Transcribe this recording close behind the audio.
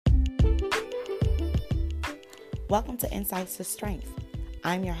Welcome to Insights to Strength.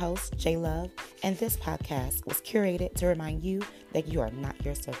 I'm your host, J Love, and this podcast was curated to remind you that you are not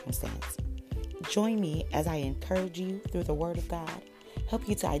your circumstance. Join me as I encourage you through the Word of God, help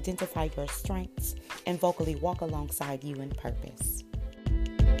you to identify your strengths, and vocally walk alongside you in purpose.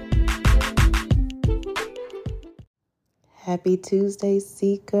 Happy Tuesday,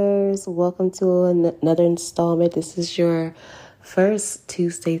 Seekers. Welcome to another installment. This is your first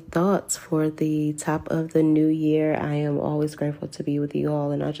Tuesday thoughts for the top of the new year. I am always grateful to be with you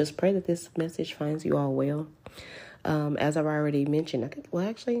all, and I just pray that this message finds you all well. As I've already mentioned,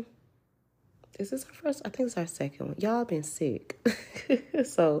 is this our first? I think it's our second one. Y'all been sick.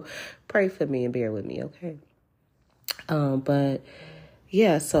 So pray for me and bear with me, okay?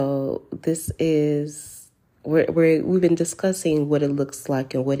 So this is... We've been discussing what it looks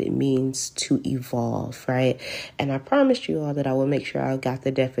like and what it means to evolve, right? And I promised you all that I will make sure I got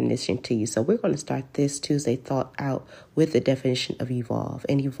the definition to you. So we're going to start this Tuesday thought out with the definition of evolve.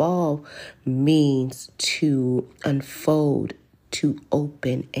 And evolve means to unfold, to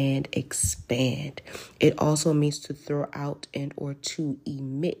open and expand. It also means to throw out and or to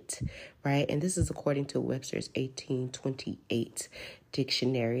emit, right? And this is according to Webster's 1828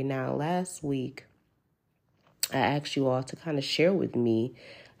 dictionary. Now, last week, I asked you all to kind of share with me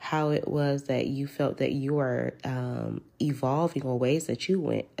how it was that you felt that you were evolving, or ways that you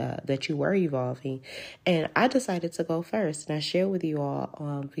were evolving. And I decided to go first. And I shared with you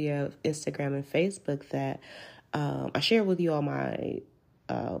all via Instagram and Facebook that I shared with you all my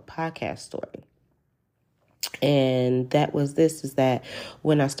podcast story. And that was is that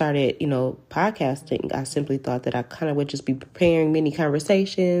when I started, podcasting, I simply thought that I kind of would just be preparing mini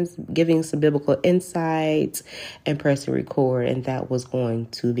conversations, giving some biblical insights, and pressing record. And that was going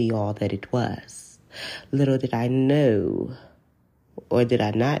to be all that it was. Little did I know, or did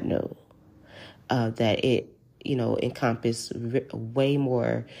I not know, that it, encompassed way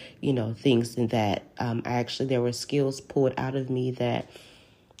more, things than that. There were skills pulled out of me that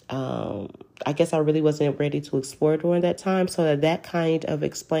I guess I really wasn't ready to explore during that time. So that kind of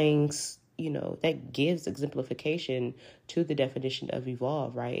explains, that gives exemplification to the definition of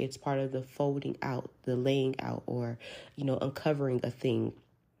evolve, right? It's part of the folding out, the laying out, or, uncovering a thing.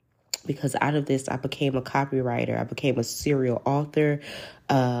 Because out of this, I became a copywriter. I became a serial author,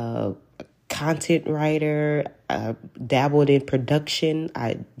 content writer, dabbled in production.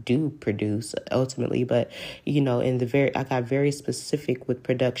 I do produce ultimately, but I got very specific with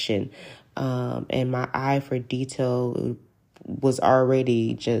production, and my eye for detail was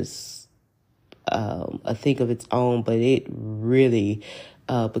already just a thing of its own, but it really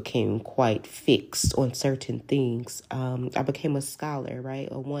became quite fixed on certain things. I became a scholar, right?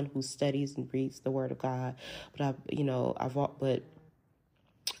 A one who studies and reads the Word of God, but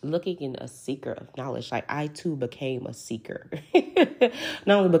looking in a seeker of knowledge, like I too became a seeker.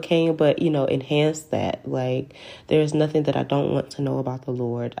 Not only became, but, enhanced that. Like, there's nothing that I don't want to know about the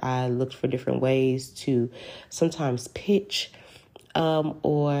Lord. I looked for different ways to sometimes pitch,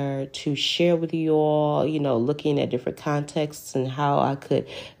 or to share with you all, looking at different contexts and how I could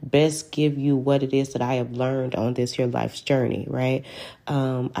best give you what it is that I have learned on this your life's journey, right?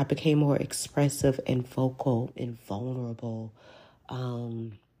 I became more expressive and vocal and vulnerable,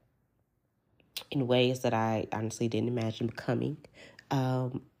 in ways that I honestly didn't imagine becoming.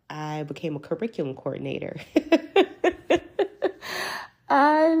 I became a curriculum coordinator.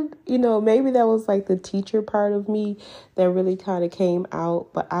 Maybe that was like the teacher part of me that really kind of came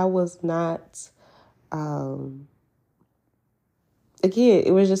out, but I was not, again,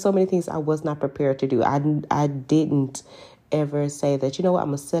 it was just so many things I was not prepared to do. I didn't ever say that, I'm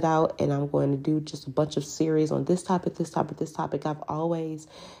going to sit out and I'm going to do just a bunch of series on this topic. I've always,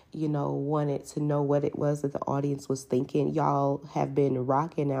 wanted to know what it was that the audience was thinking. Y'all have been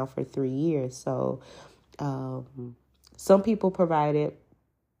rocking now for 3 years. So some people provided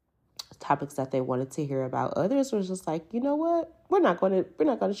topics that they wanted to hear about. Others was just like, you know what? We're not going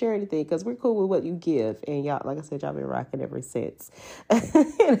to share anything because we're cool with what you give. And y'all, like I said, y'all been rocking ever since.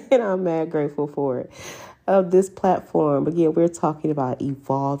 And I'm mad grateful for it. This platform, again, we're talking about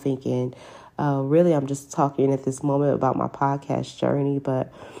evolving, and really I'm just talking at this moment about my podcast journey,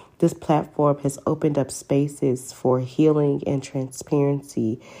 but this platform has opened up spaces for healing and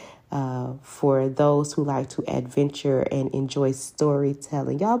transparency, for those who like to adventure and enjoy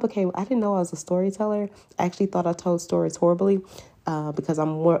storytelling. I didn't know I was a storyteller. I actually thought I told stories horribly, because I'm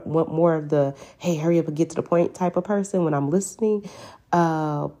more of the, hey, hurry up and get to the point type of person when I'm listening.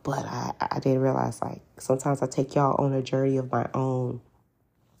 But I didn't realize, like, sometimes I take y'all on a journey of my own.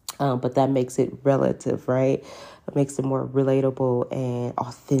 But that makes it relative, right? It makes it more relatable and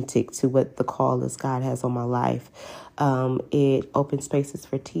authentic to what the call is God has on my life. It opens spaces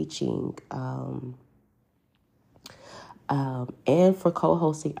for teaching, and for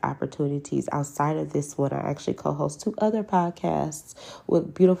co-hosting opportunities. Outside of this one, I actually co-host 2 other podcasts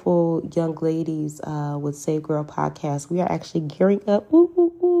with beautiful young ladies with Save Girl Podcast. We are actually gearing up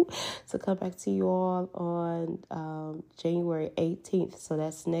to come back to you all on January 18th. So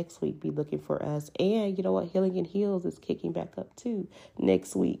that's next week. Be looking for us. And you know what? Healing and Heals is kicking back up too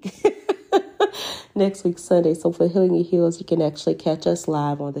next week. Next week, Sunday. So for Healing and Heals, you can actually catch us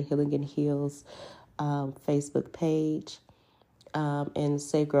live on the Healing and Heals Facebook page, and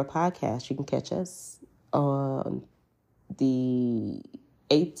Save Girl Podcast. You can catch us on the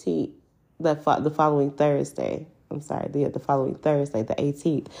 18th, the following Thursday. I'm sorry, the following Thursday, the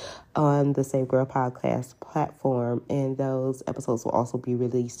 18th, on the Save Girl Podcast platform. And those episodes will also be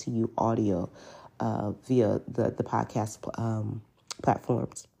released to you audio via the podcast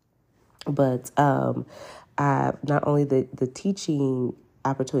platforms. But not only the teaching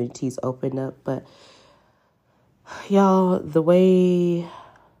opportunities open up, but y'all, the way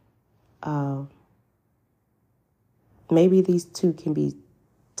maybe these two can be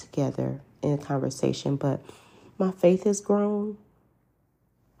together in a conversation, but my faith has grown.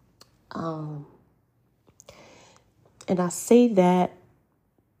 And I say that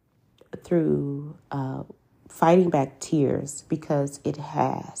through fighting back tears, because it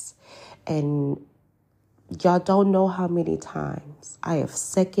has. And y'all don't know how many times I have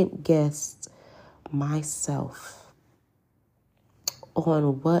second guessed myself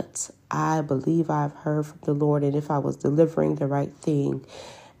on what I believe I've heard from the Lord and if I was delivering the right thing.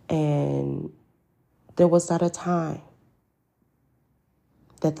 And there was not a time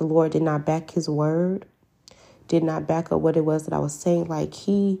that the Lord did not back his word, did not back up what it was that I was saying. Like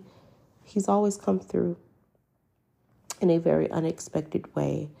he's always come through in a very unexpected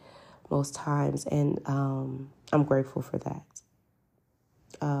way most times. And I'm grateful for that.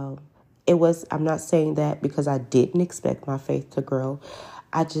 I'm not saying that because I didn't expect my faith to grow.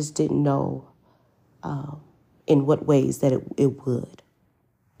 I just didn't know in what ways that it would,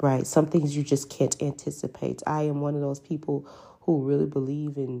 right? Some things you just can't anticipate. I am one of those people who really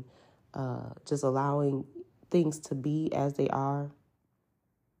believe in just allowing things to be as they are,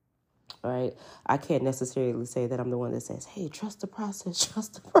 right? I can't necessarily say that I'm the one that says, hey, trust the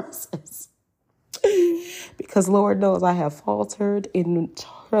process. Because Lord knows I have faltered in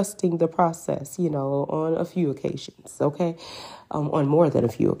trusting the process, on a few occasions, okay? On more than a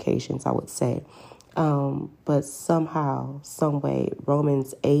few occasions, I would say. But somehow, some way,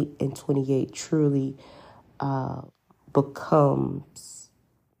 Romans 8:28 truly becomes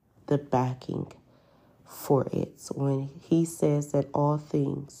the backing for it. So when he says that all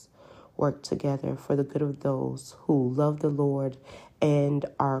things work together for the good of those who love the Lord and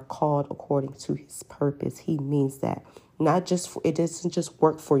are called according to his purpose, he means that it doesn't just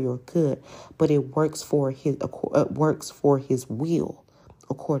work for your good, but it works for his will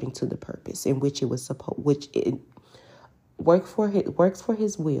according to the purpose in which it was works for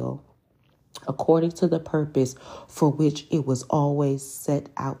his will according to the purpose for which it was always set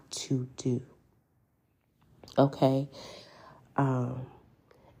out to do. Okay.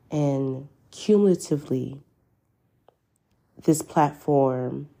 And cumulatively, this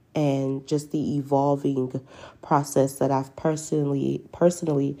platform and just the evolving process that I've personally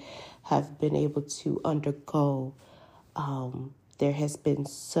have been able to undergo, there has been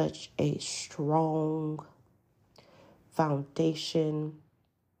such a strong foundation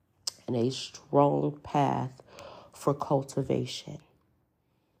and a strong path for cultivation.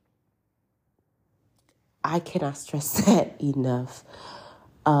 I cannot stress that enough.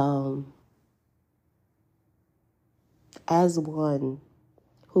 As one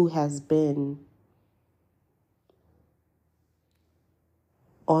who has been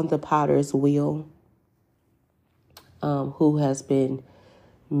on the potter's wheel, who has been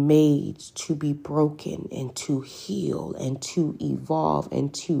made to be broken and to heal and to evolve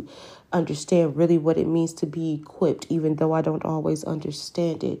and to understand really what it means to be equipped, even though I don't always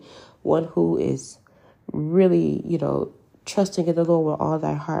understand it. One who is really, trusting in the Lord with all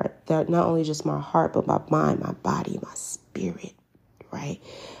thy heart, that not only just my heart, but my mind, my body, my spirit, right?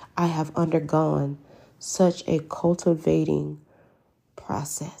 I have undergone such a cultivating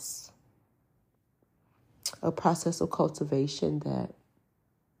process, a process of cultivation that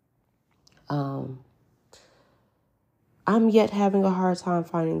I'm yet having a hard time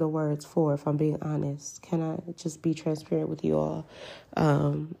finding the words for, if I'm being honest. Can I just be transparent with you all?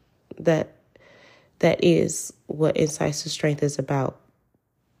 That is what Insights to Strength is about.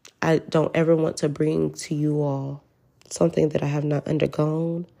 I don't ever want to bring to you all something that I have not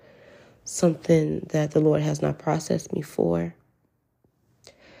undergone, something that the Lord has not processed me for.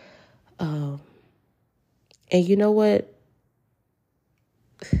 And you know what?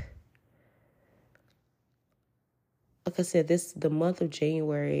 Like I said, the month of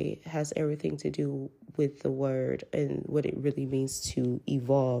January has everything to do with the word and what it really means to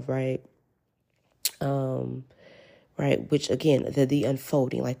evolve, right? Right, which again, the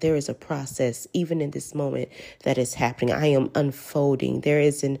unfolding, like there is a process even in this moment that is happening. I am unfolding. There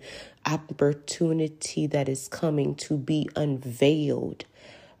is an opportunity that is coming to be unveiled,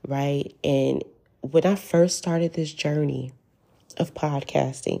 right? And when I first started this journey of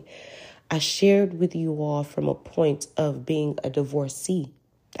podcasting, I shared with you all from a point of being a divorcee,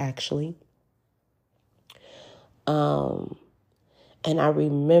 actually. And I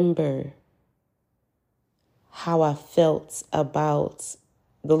remember how I felt about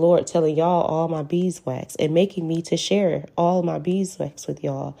the Lord telling y'all all my beeswax and making me to share all my beeswax with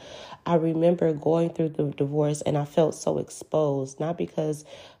y'all. I remember going through the divorce and I felt so exposed, not because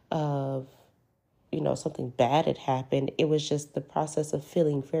of, something bad had happened. It was just the process of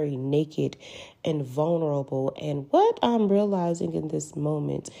feeling very naked and vulnerable. And what I'm realizing in this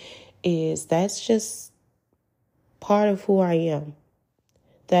moment is that's just part of who I am.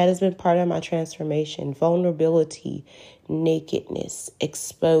 That has been part of my transformation. Vulnerability, nakedness,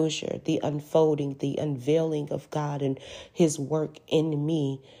 exposure, the unfolding, the unveiling of God and his work in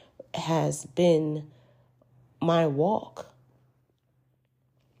me has been my walk.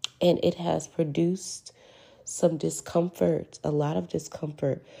 And it has produced some discomfort, a lot of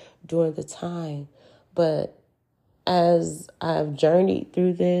discomfort during the time. But as I've journeyed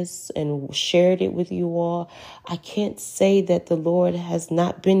through this and shared it with you all, I can't say that the Lord has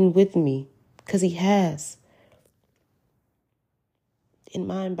not been with me, because he has. In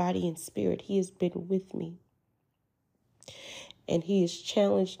mind, body, and spirit, he has been with me. And he has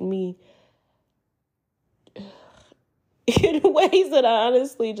challenged me in ways that I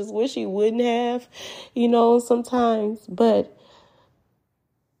honestly just wish he wouldn't have, sometimes. But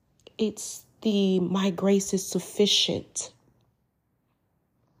it's my grace is sufficient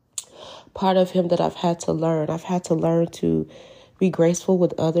part of him that I've had to learn. I've had to learn to be graceful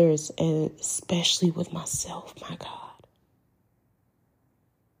with others and especially with myself, my God.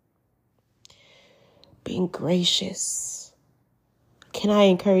 Being gracious. Can I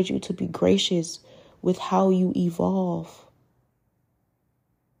encourage you to be gracious with how you evolve?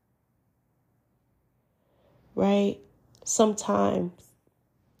 Right? Sometimes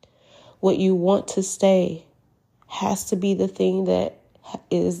what you want to stay has to be the thing that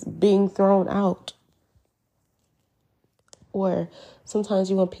is being thrown out. Or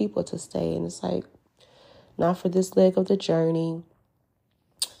sometimes you want people to stay and it's like, not for this leg of the journey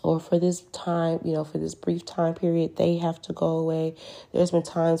or for this time, for this brief time period, they have to go away. There's been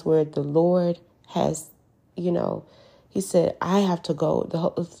times where the Lord has, he said, I have to go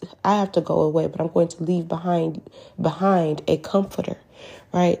away, but I'm going to leave behind a comforter,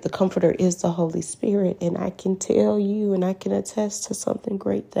 right? The comforter is the Holy Spirit. And I can tell you, and I can attest to something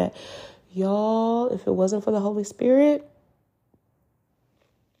great that y'all, if it wasn't for the Holy Spirit,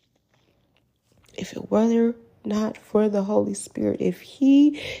 if it were not for the Holy Spirit,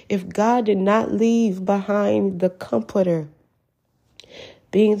 if God did not leave behind the comforter,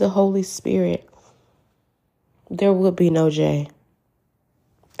 being the Holy Spirit, there would be no Jay.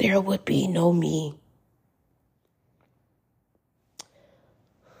 There would be no me.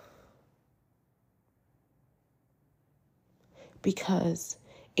 Because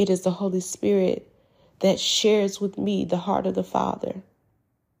it is the Holy Spirit that shares with me the heart of the Father.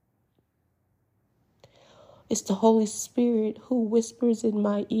 It's the Holy Spirit who whispers in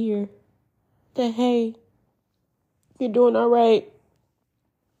my ear that, hey, you're doing all right.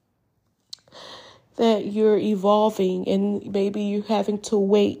 That you're evolving and maybe you're having to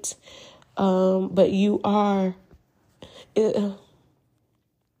wait. But you are. It's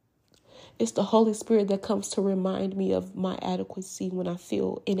the Holy Spirit that comes to remind me of my adequacy when I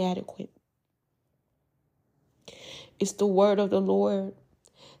feel inadequate. It's the word of the Lord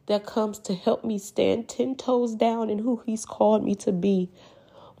that comes to help me stand 10 toes down in who he's called me to be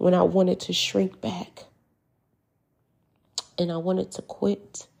when I wanted to shrink back and I wanted to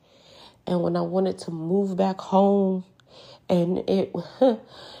quit and when I wanted to move back home. And it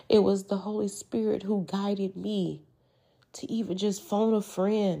was the Holy Spirit who guided me to even just phone a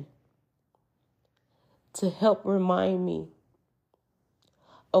friend to help remind me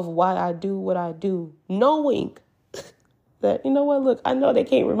of why I do what I do, knowing that, look, I know they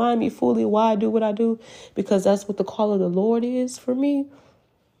can't remind me fully why I do what I do because that's what the call of the Lord is for me.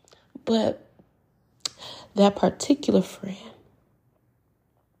 But that particular friend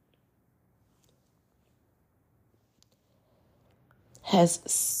has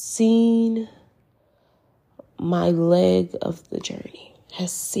seen my leg of the journey,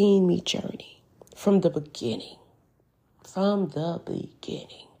 has seen me journey from the beginning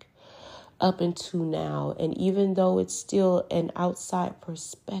up until now. And even though it's still an outside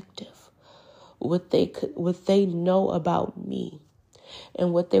perspective, what they know about me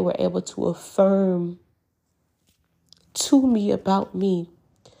and what they were able to affirm to me about me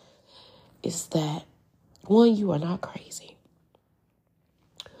is that, one, you are not crazy.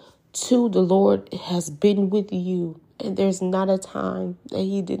 Two, the Lord has been with you, and there's not a time that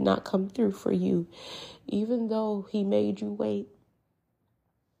he did not come through for you, even though he made you wait.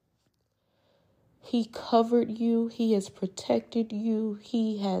 He covered you. He has protected you.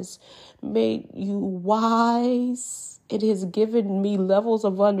 He has made you wise. It has given me levels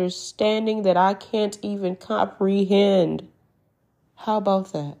of understanding that I can't even comprehend. How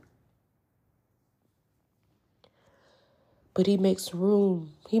about that? But he makes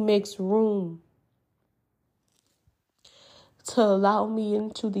room. He makes room to allow me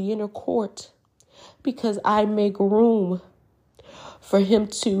into the inner court because I make room for him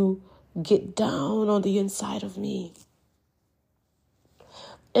to get down on the inside of me.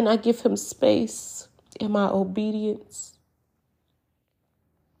 And I give him space in my obedience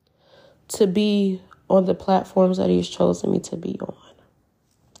to be on the platforms that he's chosen me to be on.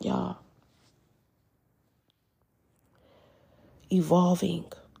 Y'all. Evolving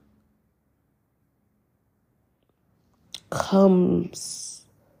comes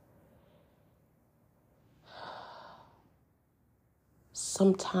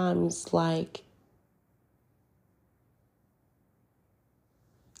sometimes like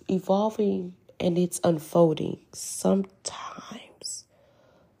evolving and it's unfolding sometimes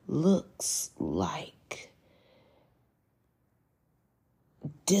looks like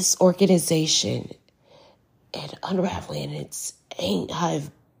disorganization and unraveling. It's ain't how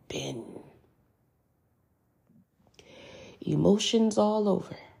I've been. Emotions all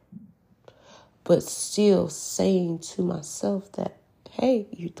over. But still saying to myself that, hey,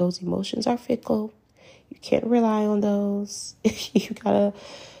 those emotions are fickle. You can't rely on those. You gotta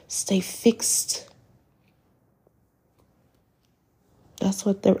stay fixed. That's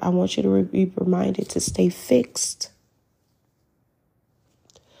what I want you to be reminded, to stay fixed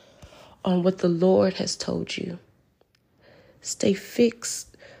on what the Lord has told you. Stay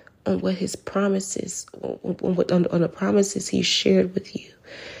fixed on what his promises, on the promises he shared with you.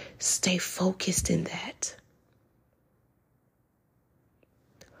 Stay focused in that.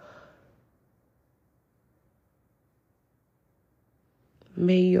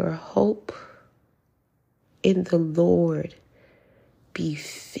 May your hope in the Lord be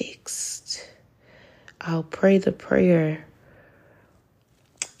fixed. I'll pray the prayer.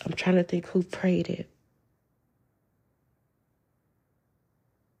 I'm trying to think who prayed it.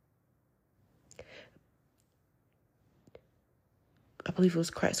 I believe it was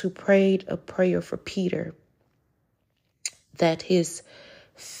Christ who prayed a prayer for Peter, that his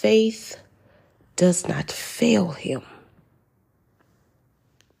faith does not fail him.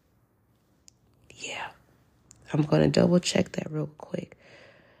 Yeah, I'm going to double check that real quick.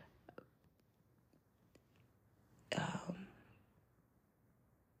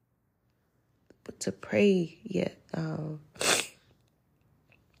 But to pray,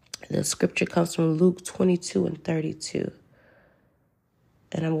 the scripture comes from Luke 22:32.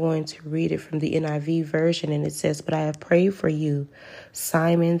 And I'm going to read it from the NIV version. And it says, "But I have prayed for you,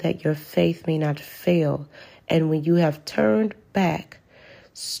 Simon, that your faith may not fail. And when you have turned back,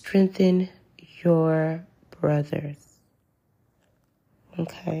 strengthen your brothers."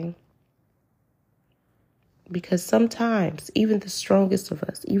 Okay? Because sometimes, even the strongest of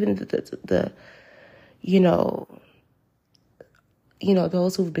us, even the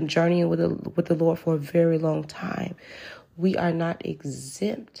those who've been journeying with the Lord for a very long time, we are not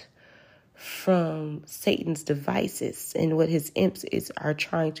exempt from Satan's devices and what his imps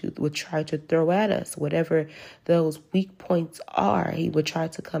would try to throw at us. Whatever those weak points are, he would try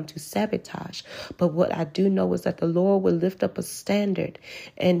to come to sabotage. But what I do know is that the Lord will lift up a standard,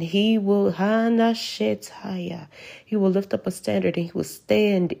 and he will lift up a standard, and he will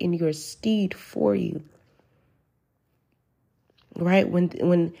stand in your stead for you. Right?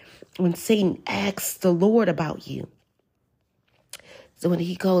 When Satan asks the Lord about you, so when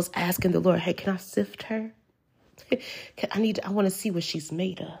he goes asking the Lord, hey, can I sift her? I want to see what she's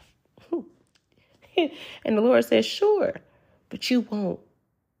made of. And the Lord says, sure, but you won't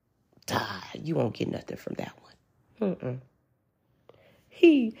die. You won't get nothing from that one.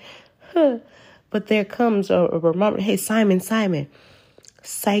 But there comes a reminder, hey, Simon, Simon,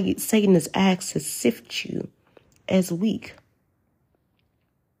 Satan is asked to sift you as wheat.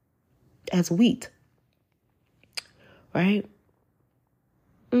 Right?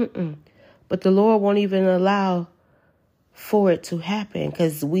 But the Lord won't even allow for it to happen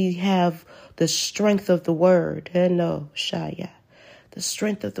because we have the strength of the word. The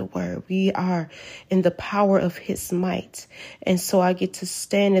strength of the word. We are in the power of his might. And so I get to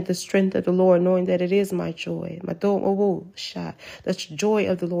stand in the strength of the Lord, knowing that it is my joy. The joy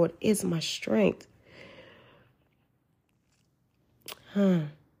of the Lord is my strength.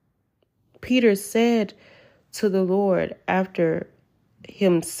 Peter said to the Lord after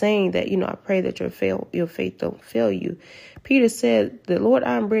him saying that, I pray that your faith don't fail you. Peter said, the Lord,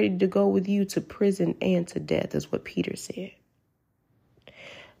 I'm ready to go with you to prison and to death, is what Peter said.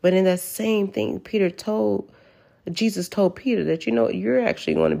 But in that same thing, Jesus told Peter that, you're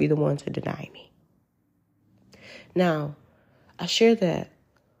actually going to be the one to deny me. Now, I share that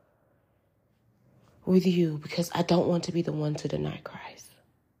with you because I don't want to be the one to deny Christ.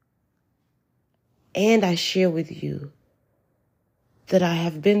 And I share with you that I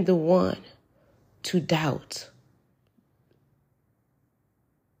have been the one to doubt.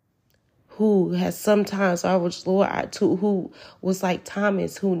 Who has sometimes, who was like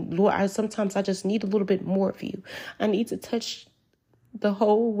Thomas, Lord, sometimes I just need a little bit more of you. I need to touch the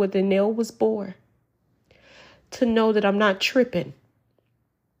hole where the nail was bored. To know that I'm not tripping.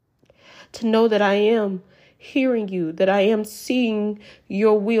 To know that I am hearing you, that I am seeing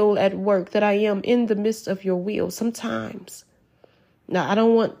your will at work, that I am in the midst of your will sometimes. Now, I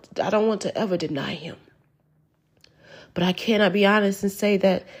don't want to ever deny him. But I cannot be honest and say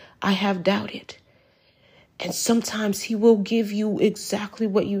that I have doubted. And sometimes he will give you exactly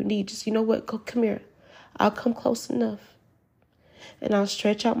what you need. Just, you know what? Come here. I'll come close enough. And I'll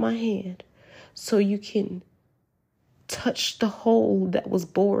stretch out my hand so you can touch the hole that was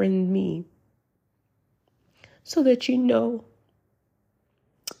boring me. So that you know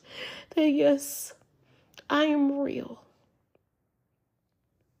that, yes, I am real.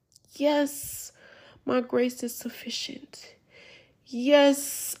 Yes, my grace is sufficient.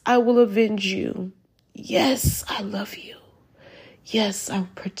 Yes, I will avenge you. Yes, I love you. Yes, I will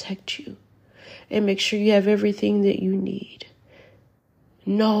protect you and make sure you have everything that you need.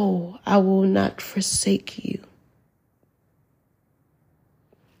 No, I will not forsake you.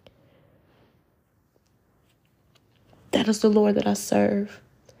 That is the Lord that I serve.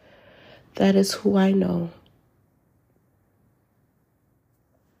 That is who I know.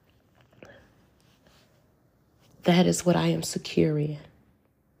 That is what I am secure in.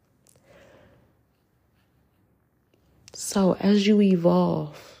 So as you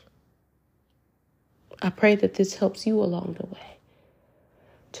evolve, I pray that this helps you along the way.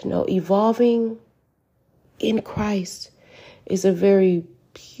 To know evolving in Christ is a very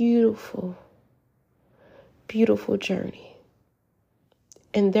beautiful, beautiful journey.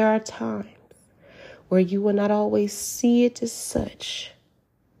 And there are times where you will not always see it as such,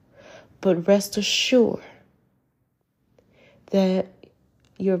 but rest assured that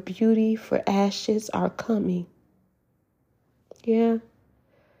your beauty for ashes are coming. Yeah.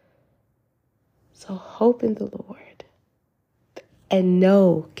 So hope in the Lord and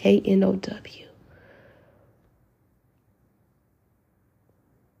know, K-N-O-W,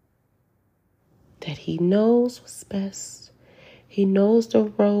 that he knows what's best. He knows the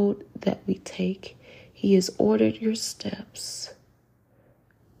road that we take. He has ordered your steps,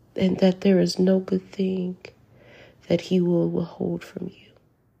 and that there is no good thing that he will withhold from you,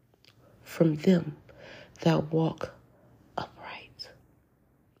 from them that walk upright.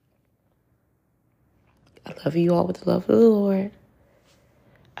 I love you all with the love of the Lord.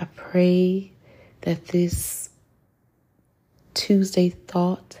 I pray that this Tuesday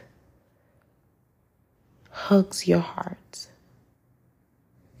thought hugs your heart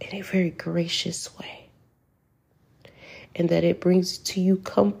in a very gracious way, and that it brings to you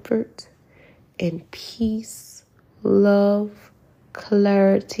comfort and peace, love,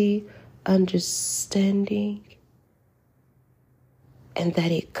 clarity, understanding, and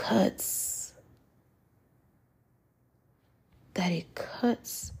that it cuts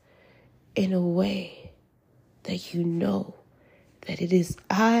in a way that you know that it is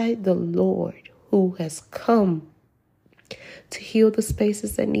I, the Lord, who has come to heal the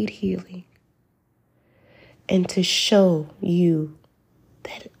spaces that need healing and to show you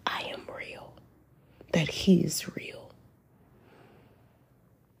that I am real, that he is real.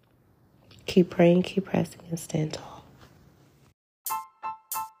 Keep praying, keep pressing, and stand tall.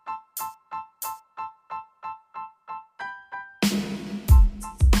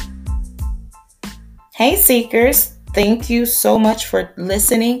 Hey, Seekers. Thank you so much for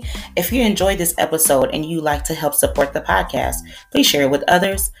listening. If you enjoyed this episode and you like to help support the podcast, please share it with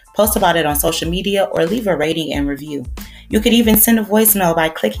others, post about it on social media, or leave a rating and review. You could even send a voicemail by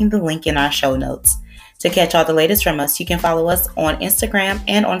clicking the link in our show notes. To catch all the latest from us, you can follow us on Instagram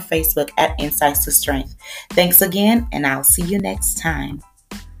and on Facebook at Insights to Strength. Thanks again, and I'll see you next time.